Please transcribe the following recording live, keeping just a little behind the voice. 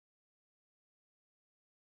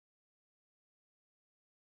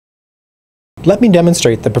Let me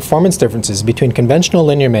demonstrate the performance differences between conventional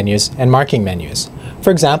linear menus and marking menus.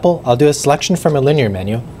 For example, I'll do a selection from a linear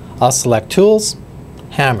menu. I'll select Tools,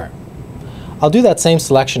 Hammer. I'll do that same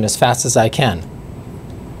selection as fast as I can.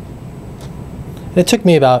 And it took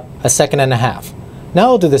me about a second and a half. Now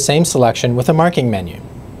I'll do the same selection with a marking menu.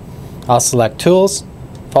 I'll select Tools,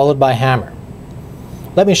 followed by Hammer.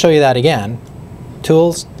 Let me show you that again.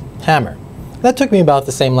 Tools, Hammer. That took me about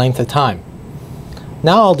the same length of time.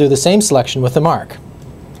 Now I'll do the same selection with the mark.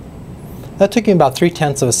 That took me about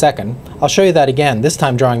 3/10 of a second. I'll show you that again, this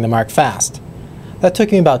time drawing the mark fast. That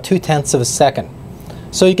took me about 2/10 of a second.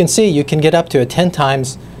 So you can see you can get up to a 10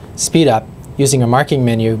 times speed up using a marking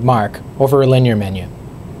menu mark over a linear menu.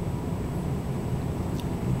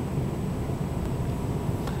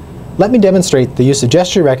 Let me demonstrate the use of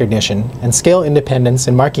gesture recognition and scale independence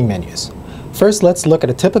in marking menus. First, let's look at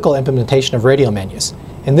a typical implementation of radial menus.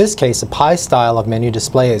 In this case, a pie style of menu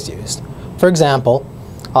display is used. For example,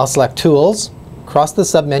 I'll select Tools, cross the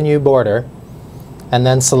submenu border, and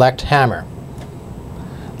then select Hammer.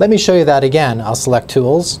 Let me show you that again. I'll select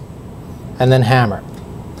Tools, and then Hammer.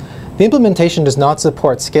 The implementation does not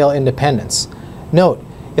support scale independence. Note,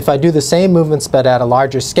 if I do the same movements but at a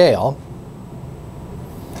larger scale,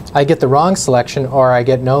 I get the wrong selection or I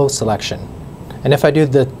get no selection. And if I do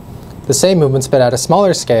the same movements but at a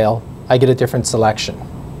smaller scale, I get a different selection.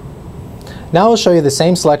 Now I'll show you the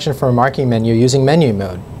same selection from a marking menu using menu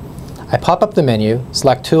mode. I pop up the menu,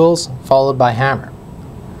 select Tools, followed by Hammer.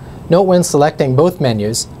 Note when selecting both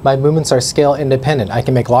menus, my movements are scale independent. I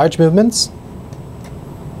can make large movements,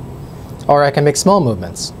 or I can make small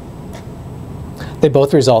movements. They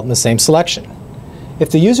both result in the same selection. If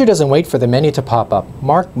the user doesn't wait for the menu to pop up,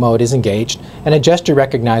 mark mode is engaged and a gesture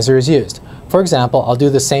recognizer is used. For example, I'll do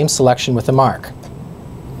the same selection with a mark.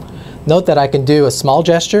 Note that I can do a small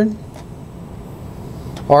gesture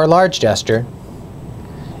or a large gesture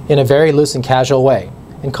in a very loose and casual way.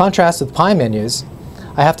 In contrast with pie menus,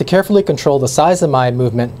 I have to carefully control the size of my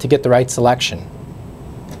movement to get the right selection.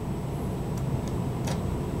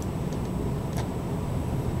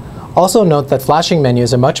 Also note that flashing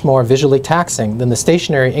menus are much more visually taxing than the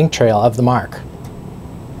stationary ink trail of the mark.